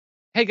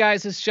Hey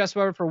guys, it's Jess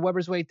Weber for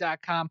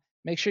Weber'sWay.com.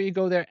 Make sure you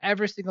go there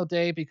every single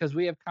day because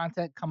we have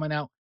content coming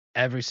out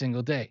every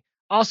single day.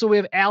 Also, we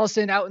have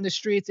Allison out in the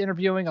streets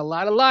interviewing a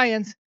lot of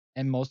lions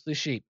and mostly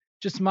sheep.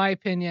 Just my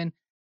opinion,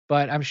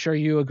 but I'm sure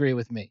you agree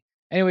with me.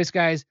 Anyways,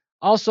 guys,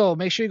 also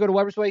make sure you go to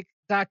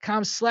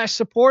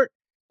Weber'sWay.com/support.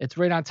 It's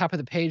right on top of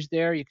the page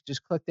there. You can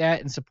just click that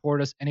and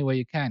support us any way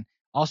you can.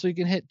 Also, you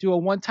can do a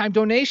one-time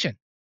donation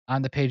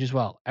on the page as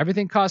well.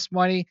 Everything costs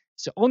money.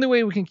 It's the only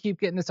way we can keep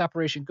getting this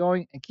operation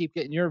going and keep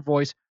getting your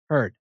voice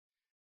heard.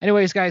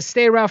 Anyways, guys,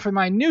 stay around for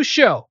my new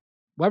show,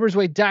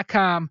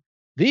 Weber'sWay.com,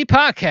 the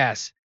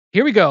podcast.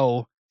 Here we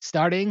go,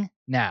 starting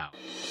now.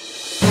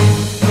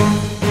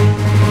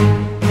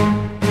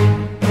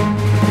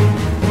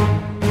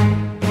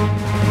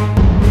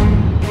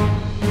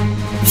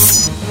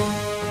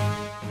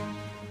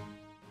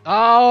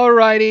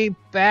 Alrighty,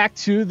 back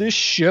to the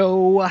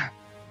show.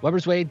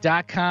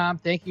 Weber'sWay.com.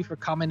 Thank you for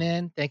coming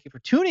in. Thank you for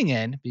tuning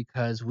in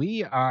because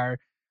we're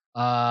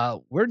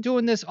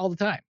doing this all the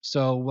time.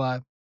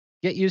 So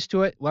get used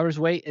to it. Weber's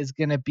Way is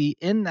going to be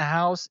in the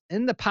house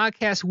in the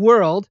podcast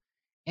world,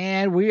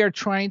 and we are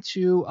trying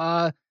to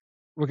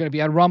we're going to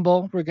be on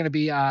Rumble. We're going to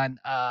be on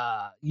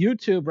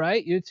YouTube,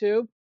 right?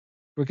 YouTube.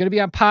 We're going to be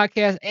on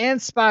podcast and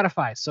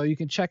Spotify, so you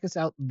can check us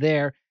out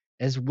there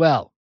as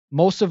well.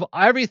 Most of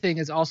everything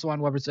is also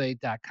on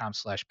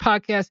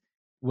webersway.com/podcast,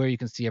 where you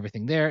can see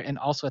everything there, and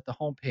also at the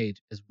homepage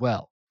as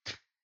well.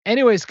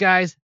 Anyways,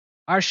 guys,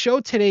 our show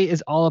today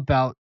is all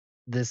about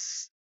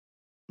this,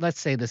 let's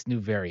say this new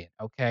variant,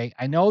 okay?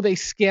 I know they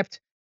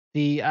skipped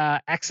the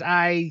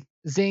XI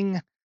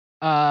Zing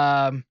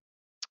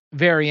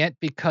variant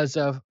because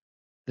of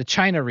the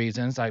China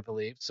reasons, I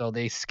believe. So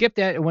they skipped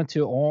that and went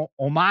to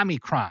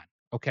Omicron,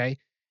 okay?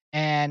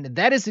 And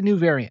that is the new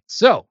variant.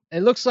 So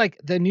it looks like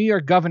the New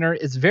York governor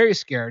is very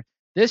scared.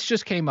 This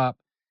just came up.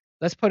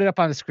 Let's put it up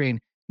on the screen.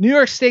 New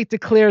York State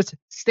declares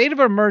state of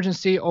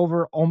emergency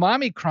over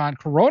Omicron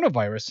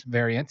coronavirus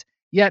variant,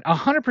 yet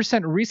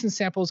 100% recent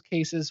samples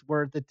cases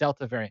were the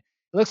Delta variant.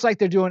 It looks like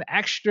they're doing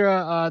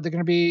extra, they're going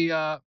to be,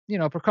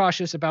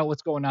 precautious about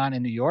what's going on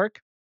in New York.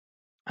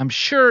 I'm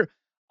sure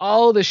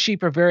all the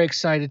sheep are very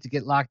excited to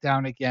get locked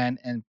down again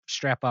and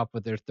strap up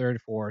with their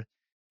third, fourth,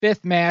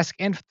 fifth mask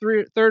and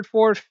third,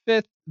 fourth,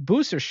 fifth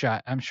booster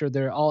shot. I'm sure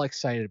they're all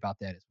excited about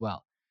that as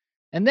well.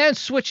 And then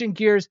switching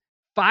gears,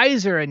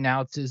 Pfizer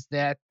announces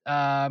that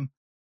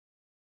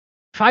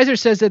Pfizer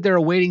says that they're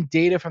awaiting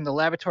data from the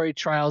laboratory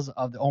trials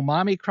of the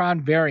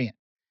Omicron variant,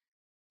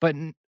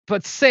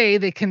 but say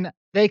they can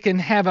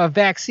have a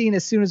vaccine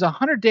as soon as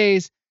 100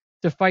 days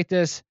to fight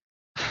this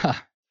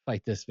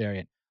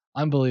variant.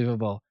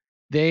 Unbelievable.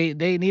 They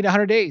need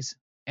 100 days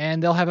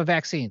and they'll have a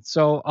vaccine.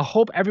 So I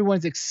hope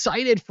everyone's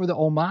excited for the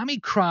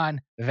Omicron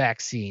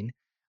vaccine.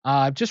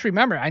 Just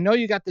remember, I know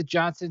you got the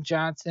Johnson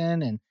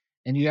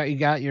and you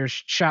got your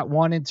shot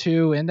 1 and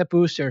 2 and the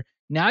booster.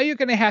 Now you're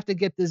going to have to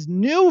get this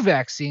new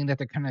vaccine that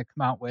they're going to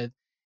come out with,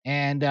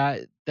 and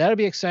that'll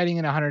be exciting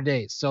in 100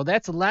 days. So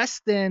that's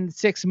less than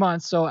 6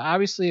 months. So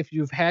obviously, if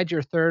you've had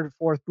your third,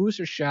 fourth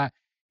booster shot,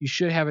 you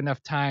should have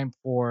enough time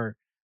for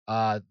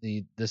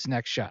this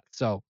next shot.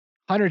 So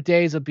 100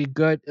 days will be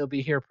good. It'll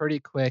be here pretty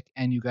quick,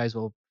 and you guys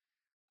will.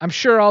 I'm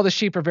sure all the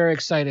sheep are very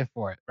excited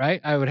for it, right?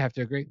 I would have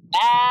to agree.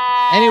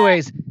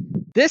 Anyways,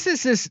 this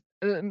is just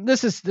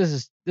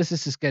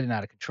getting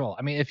out of control.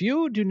 I mean, if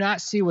you do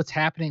not see what's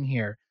happening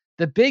here,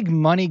 the big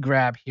money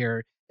grab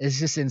here is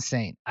just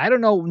insane. I don't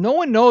know. No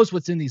one knows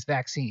what's in these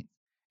vaccines,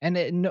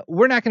 and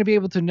we're not going to be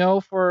able to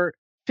know for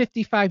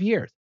 55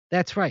 years.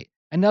 That's right.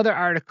 Another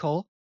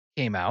article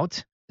came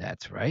out.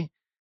 That's right,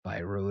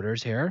 by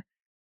Reuters here.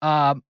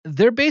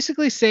 They're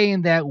basically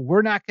saying that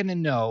we're not going to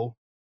know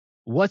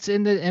what's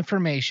in the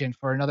information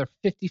for another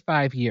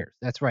 55 years.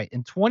 That's right.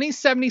 In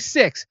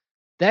 2076,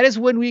 that is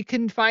when we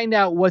can find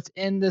out what's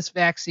in this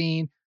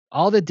vaccine,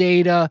 all the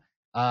data,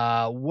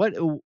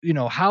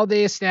 how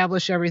they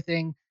establish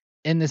everything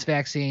in this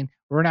vaccine.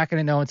 We're not going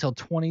to know until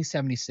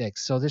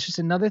 2076. So there's just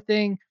another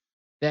thing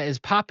that is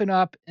popping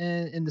up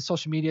in the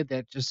social media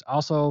that just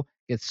also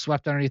gets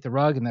swept underneath the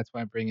rug, and that's why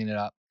I'm bringing it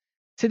up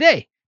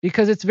today,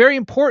 because it's very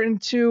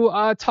important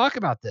to talk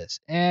about this.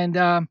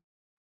 And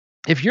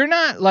if you're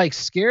not like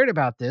scared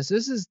about this,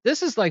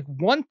 this is like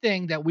one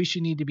thing that we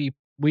need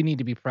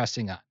to be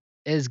pressing on,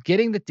 is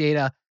getting the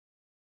data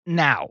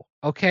now.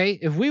 Okay,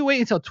 if we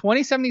wait until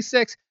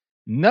 2076,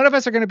 none of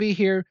us are going to be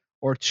here,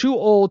 or too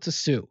old to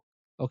sue,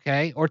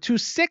 okay, or too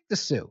sick to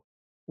sue,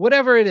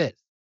 whatever it is.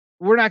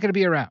 We're not going to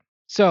be around.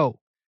 So,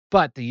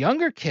 but the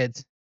younger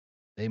kids,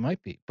 they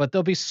might be, but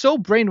they'll be so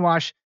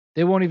brainwashed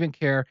they won't even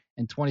care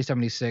in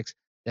 2076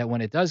 that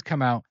when it does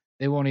come out,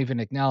 they won't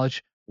even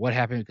acknowledge what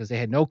happened because they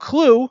had no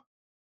clue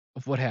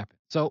of what happened.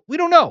 So we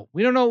don't know.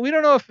 We don't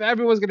know if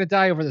everyone's going to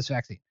die over this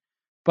vaccine.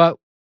 But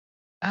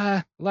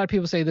a lot of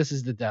people say this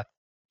is the death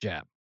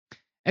jab.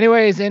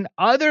 Anyways, in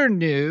other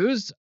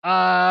news,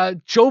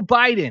 Joe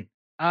Biden,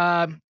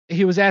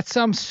 he was at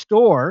some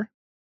store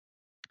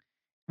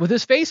with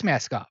his face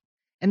mask off,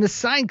 and the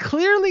sign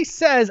clearly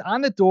says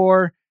on the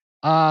door,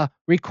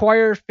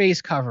 require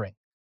face covering.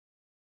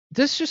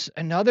 this is just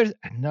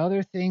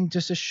another thing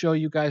just to show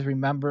you guys.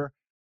 Remember,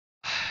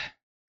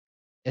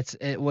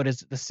 what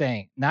is the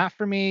saying? Not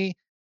for me,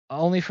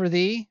 only for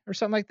thee, or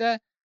something like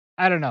that.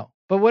 I don't know,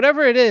 but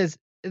whatever it is,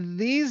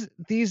 these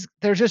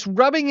they're just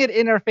rubbing it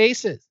in our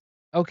faces.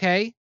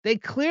 Okay, they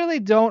clearly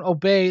don't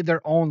obey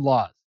their own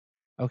laws.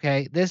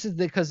 Okay, this is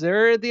because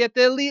they're at the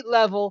elite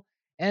level,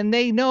 and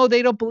they know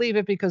they don't believe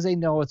it because they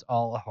know it's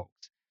all a hoax.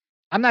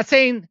 I'm not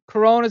saying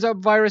Corona's a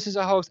virus is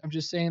a hoax. I'm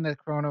just saying that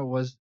Corona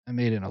was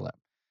made in a lab.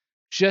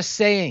 Just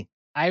saying.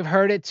 I've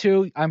heard it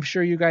too. I'm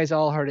sure you guys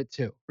all heard it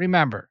too.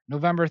 Remember,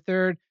 November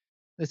 3rd,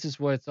 this is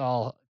what it's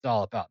all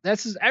about.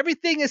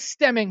 Everything is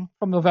stemming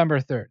from November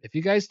 3rd. If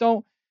you guys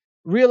don't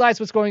realize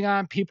what's going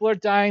on, people are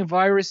dying,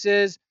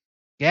 viruses,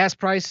 gas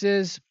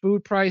prices,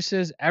 food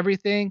prices,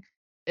 everything,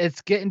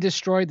 it's getting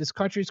destroyed. This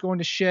country's going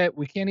to shit.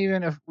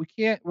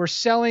 We're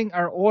selling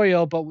our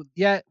oil, but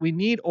yet we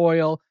need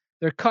oil.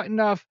 They're cutting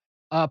off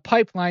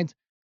pipelines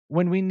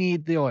when we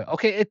need the oil.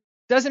 Okay, it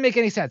doesn't make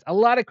any sense. A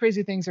lot of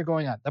crazy things are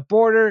going on. The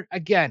border,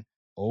 again,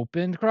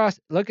 open across.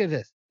 Look at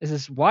this. This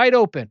is wide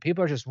open.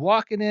 People are just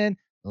walking in,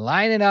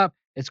 lining up.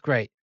 It's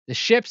great. The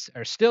ships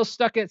are still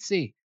stuck at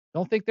sea.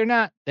 Don't think they're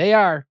not. They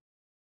are.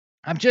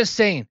 I'm just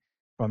saying,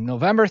 from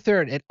November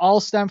 3rd, it all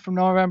stemmed from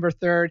November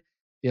 3rd.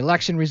 The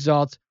election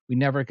results, we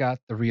never got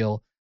the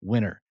real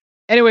winner.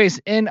 Anyways,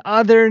 in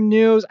other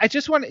news, I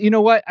just want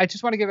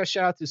to give a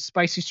shout out to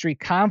Spicy Street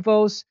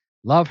Convos.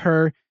 Love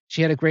her.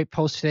 She had a great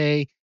post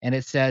today, and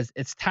it says,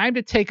 it's time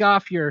to take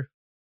off your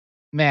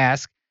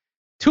mask.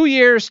 2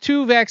 years,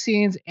 2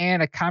 vaccines,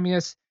 and a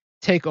communist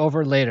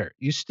takeover later.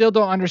 You still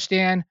don't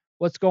understand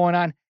what's going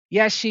on?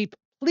 Yes, sheep,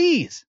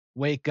 please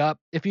wake up.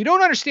 If you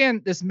don't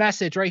understand this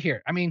message right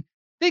here, I mean,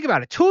 think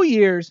about it. 2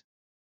 years,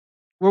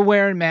 we're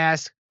wearing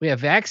masks. We have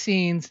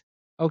vaccines.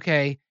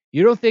 Okay.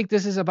 You don't think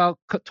this is about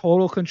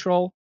total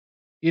control?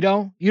 You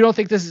don't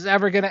think this is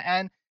ever going to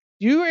end?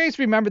 You guys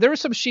remember there were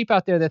some sheep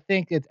out there that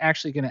think it's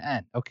actually going to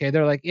end. Okay.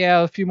 They're like,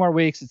 yeah, a few more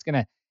weeks. It's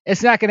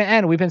not going to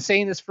end. We've been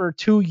saying this for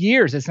 2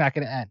 years. It's not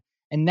going to end.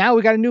 And now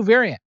we got a new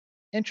variant.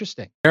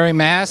 Interesting. Wearing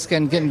masks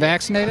and getting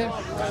vaccinated?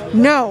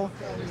 No.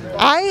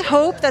 I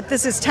hope that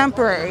this is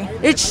temporary.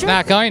 It's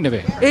not going to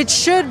be. It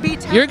should be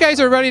temporary. You guys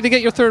are ready to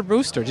get your 3rd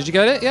booster. Did you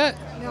get it yet?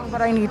 No,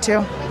 but I need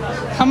to.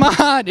 Come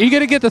on. Are you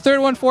going to get the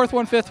 3rd one, 4th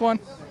one, 5th one?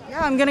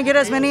 Yeah, I'm going to get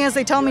as many as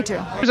they tell me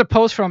to. Here's a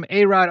post from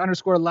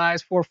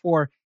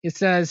ARod_lives44. It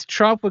says,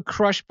 Trump would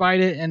crush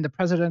Biden in the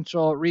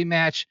presidential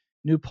rematch.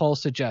 New poll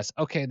suggests.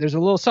 Okay, there's a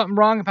little something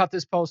wrong about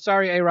this poll.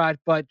 Sorry, ARod,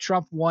 but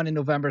Trump won in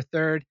November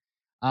 3rd.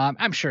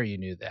 I'm sure you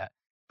knew that.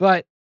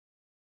 But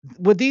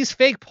with these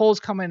fake polls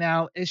coming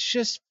out, it's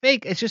just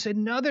fake. It's just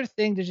another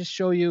thing to just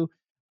show you,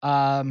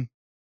 Biden's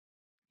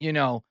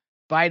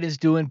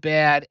doing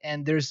bad,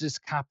 and there's this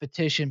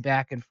competition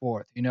back and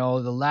forth. The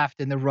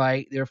left and the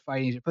right, they're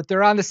fighting, but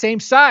they're on the same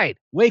side.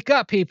 Wake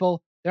up,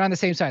 people. They're on the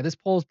same side. This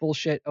poll's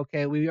bullshit.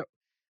 Okay,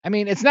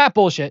 it's not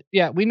bullshit.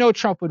 Yeah, we know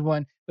Trump would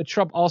win, but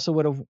Trump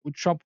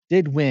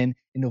did win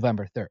in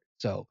November 3rd.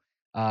 So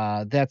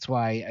that's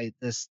why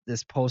this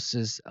post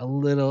is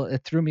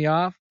it threw me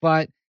off,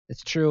 but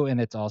it's true,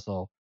 and it's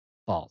also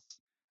false.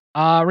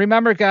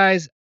 Remember,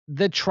 guys,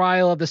 the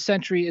trial of the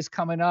century is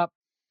coming up.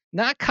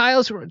 Not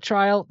Kyle's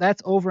trial.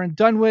 That's over and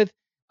done with.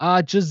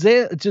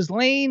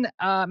 Ghislaine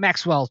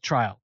Maxwell's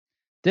trial.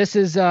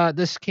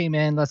 This came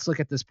in. Let's look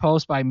at this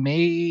post by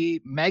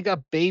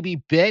Mega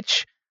Baby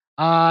Bitch.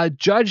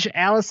 Judge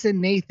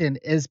Allison Nathan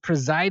is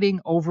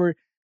presiding over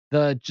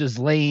the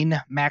Ghislaine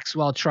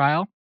Maxwell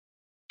trial.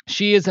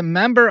 She is a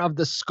member of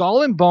the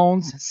Skull and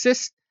Bones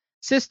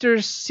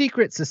Sisters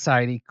Secret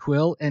Society,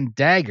 Quill and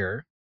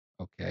Dagger.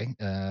 Okay,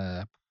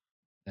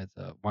 that's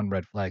one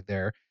red flag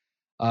there.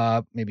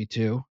 Maybe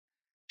 2.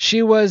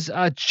 She was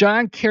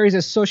John Kerry's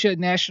associate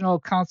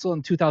national counsel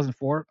in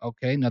 2004.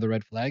 Okay, another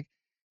red flag.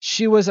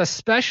 She was a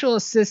special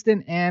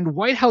assistant and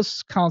White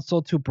House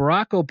counsel to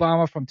Barack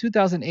Obama from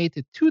 2008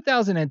 to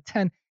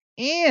 2010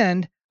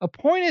 and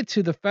appointed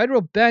to the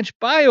federal bench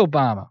by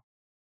Obama.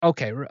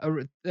 Okay,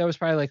 there was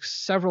probably like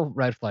several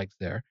red flags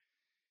there.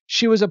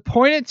 She was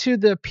appointed to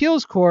the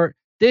appeals court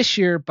this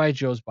year by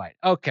Joe Biden.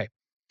 Okay,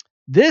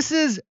 this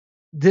is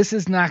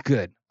not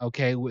good.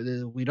 Okay,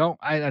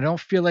 I don't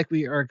feel like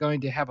we are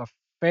going to have a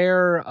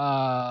fair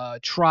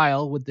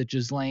trial with the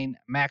Ghislaine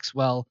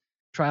Maxwell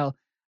trial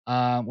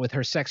with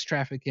her sex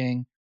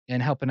trafficking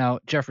and helping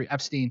out Jeffrey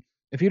Epstein.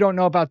 If you don't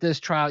know about this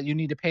trial, you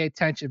need to pay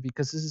attention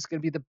because this is going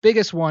to be the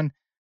biggest one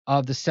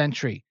of the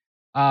century.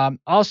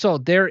 Also,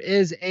 there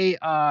is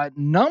a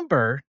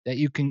number that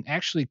you can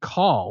actually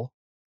call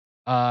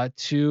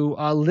to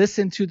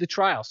listen to the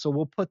trial. So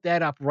we'll put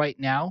that up right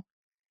now.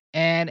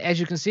 And as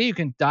you can see, you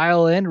can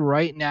dial in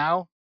right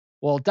now.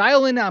 Well,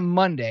 dial in on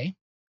Monday,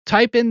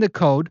 type in the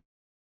code,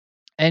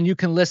 and you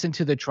can listen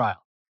to the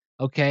trial.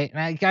 Okay.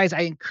 And guys,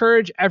 I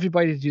encourage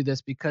everybody to do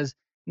this because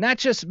not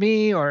just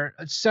me or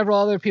several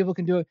other people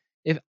can do it.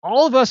 If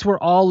all of us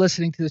were all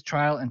listening to this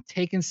trial and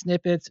taking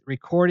snippets,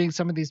 recording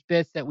some of these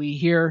bits that we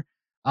hear,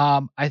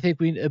 I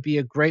think it'd be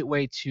a great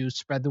way to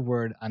spread the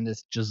word on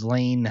this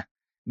Ghislaine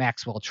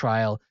Maxwell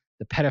trial.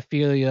 the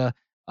pedophilia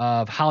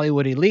of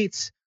Hollywood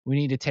elites. We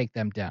need to take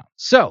them down.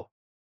 So,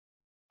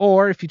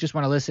 or if you just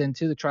want to listen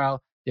to the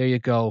trial, there you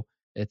go.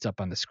 It's up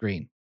on the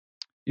screen.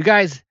 You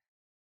guys,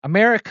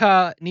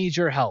 America needs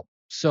your help.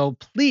 So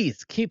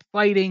please keep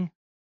fighting,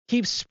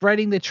 keep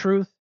spreading the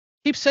truth,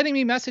 keep sending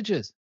me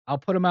messages. I'll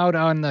put them out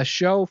on the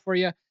show for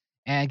you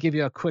and give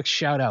you a quick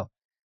shout out.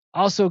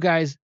 Also,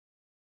 guys,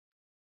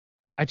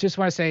 I just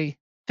want to say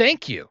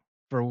thank you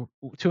for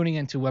tuning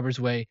into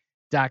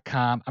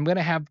webersway.com. I'm going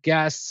to have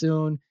guests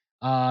soon.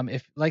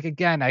 If, like,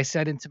 again, I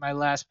said into my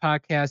last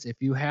podcast, if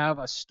you have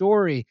a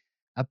story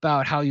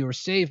about how you were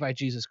saved by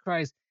Jesus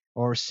Christ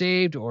or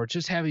saved or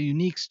just have a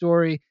unique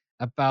story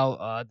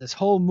about this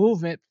whole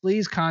movement,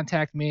 please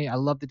contact me. I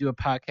love to do a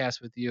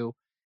podcast with you,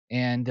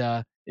 and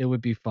it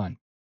would be fun.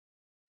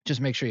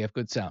 Just make sure you have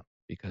good sound,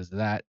 because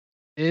that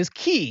is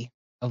key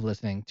of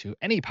listening to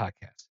any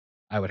podcast,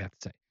 I would have to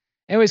say.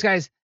 Anyways,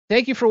 guys,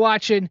 thank you for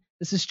watching.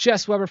 This is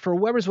Jess Weber for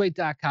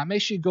webersway.com.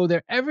 Make sure you go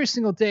there every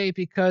single day,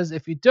 because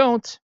if you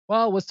don't,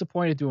 well, what's the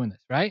point of doing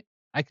this, right?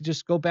 I could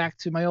just go back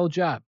to my old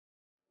job.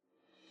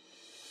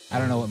 I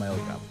don't know what my old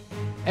job is.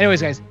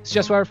 Anyways, guys, it's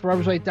Jess Weber for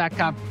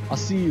webersway.com. I'll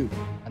see you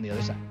on the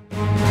other side.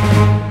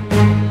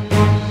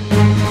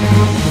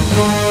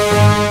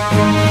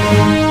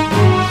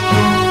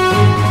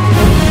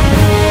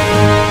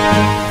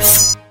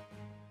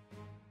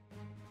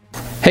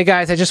 Hey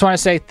guys, I just want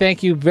to say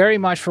thank you very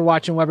much for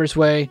watching Weber's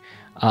Way.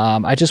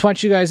 I just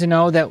want you guys to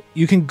know that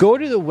you can go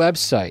to the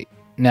website.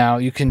 Now,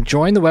 you can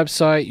join the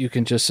website, you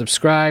can just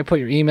subscribe, put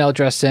your email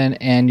address in,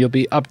 and you'll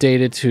be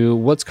updated to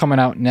what's coming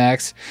out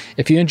next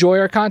if you enjoy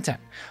our content.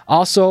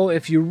 Also,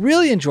 if you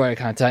really enjoy our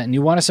content and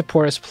you want to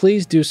support us,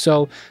 please do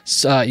so.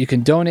 You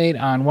can donate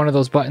on one of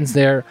those buttons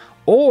there,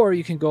 or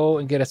you can go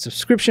and get a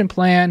subscription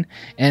plan,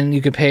 and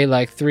you can pay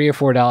like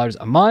 $3 or $4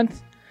 a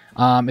month.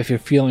 If you're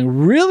feeling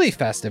really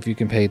festive, you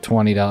can pay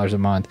 $20 a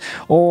month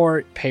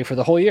or pay for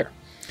the whole year.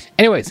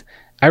 Anyways,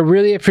 I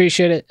really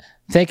appreciate it.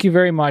 Thank you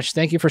very much.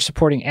 Thank you for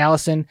supporting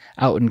Allison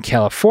out in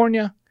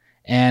California.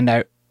 And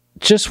I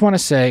just want to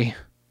say,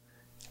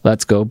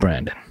 let's go,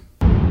 Brandon.